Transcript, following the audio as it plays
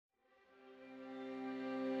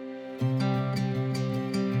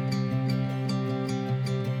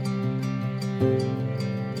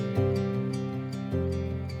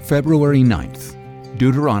February 9th,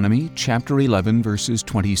 Deuteronomy chapter 11, verses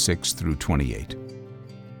 26 through 28.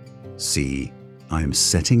 See, I am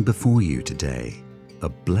setting before you today a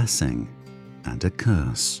blessing and a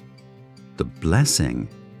curse. The blessing,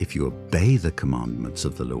 if you obey the commandments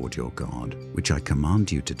of the Lord your God, which I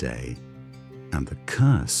command you today, and the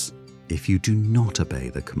curse, if you do not obey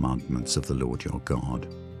the commandments of the Lord your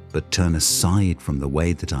God, but turn aside from the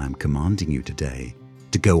way that I am commanding you today,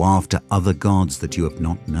 to go after other gods that you have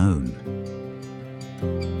not known.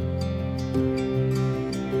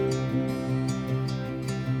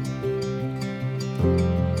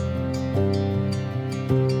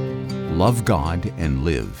 Love God and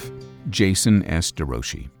live. Jason S.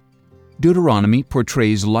 DeRoshi. Deuteronomy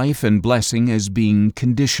portrays life and blessing as being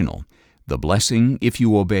conditional. The blessing if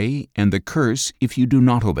you obey, and the curse if you do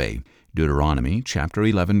not obey. Deuteronomy chapter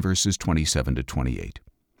 11, verses 27 to 28.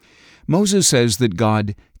 Moses says that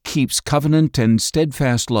God keeps covenant and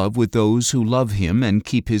steadfast love with those who love Him and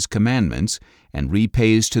keep His commandments, and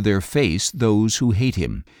repays to their face those who hate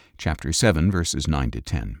Him. Chapter 7, verses 9 to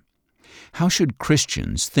 10. How should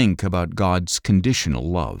Christians think about God's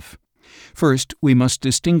conditional love? First, we must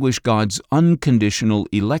distinguish God's unconditional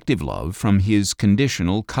elective love from His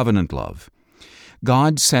conditional covenant love.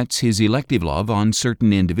 God sets His elective love on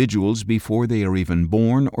certain individuals before they are even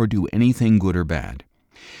born or do anything good or bad.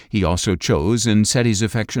 He also chose and set His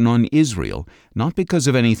affection on Israel, not because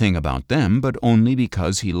of anything about them, but only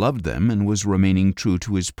because He loved them and was remaining true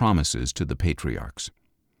to His promises to the patriarchs.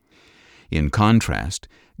 In contrast,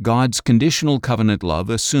 God's conditional covenant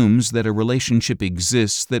love assumes that a relationship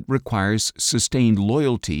exists that requires sustained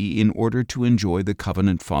loyalty in order to enjoy the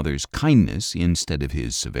covenant Father's kindness instead of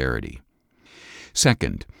His severity.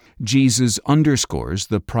 Second, Jesus underscores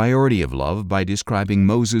the priority of love by describing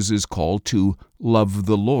Moses' call to love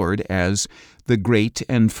the Lord as the great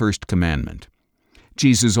and first commandment.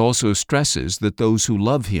 Jesus also stresses that those who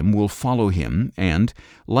love Him will follow Him, and,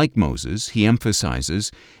 like Moses, He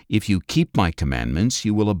emphasizes, "If you keep my commandments,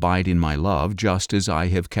 you will abide in my love, just as I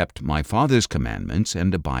have kept my Father's commandments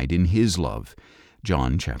and abide in His love."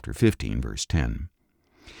 John chapter 15, verse 10.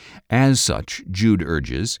 As such, Jude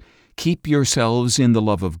urges, keep yourselves in the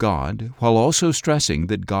love of God, while also stressing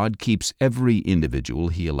that God keeps every individual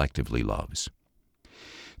He electively loves.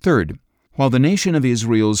 Third, while the nation of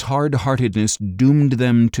Israel's hard-heartedness doomed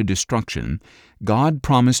them to destruction, God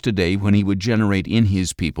promised a day when He would generate in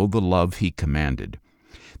His people the love He commanded.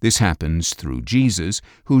 This happens through Jesus,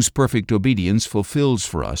 whose perfect obedience fulfills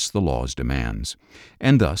for us the law's demands,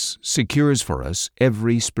 and thus secures for us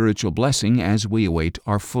every spiritual blessing as we await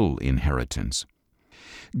our full inheritance.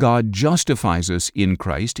 God justifies us in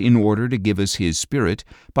Christ in order to give us His Spirit,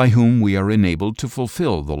 by whom we are enabled to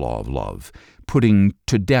fulfill the law of love, putting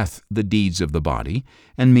to death the deeds of the body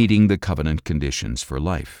and meeting the covenant conditions for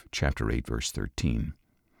life. Chapter 8, verse 13.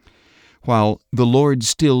 While the Lord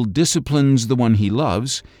still disciplines the one He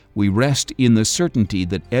loves, we rest in the certainty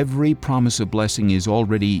that every promise of blessing is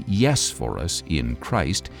already yes for us in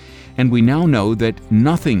Christ, and we now know that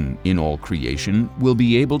nothing in all creation will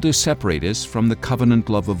be able to separate us from the covenant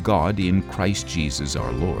love of God in Christ Jesus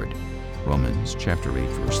our Lord. Romans chapter 8,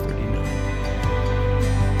 verse 39.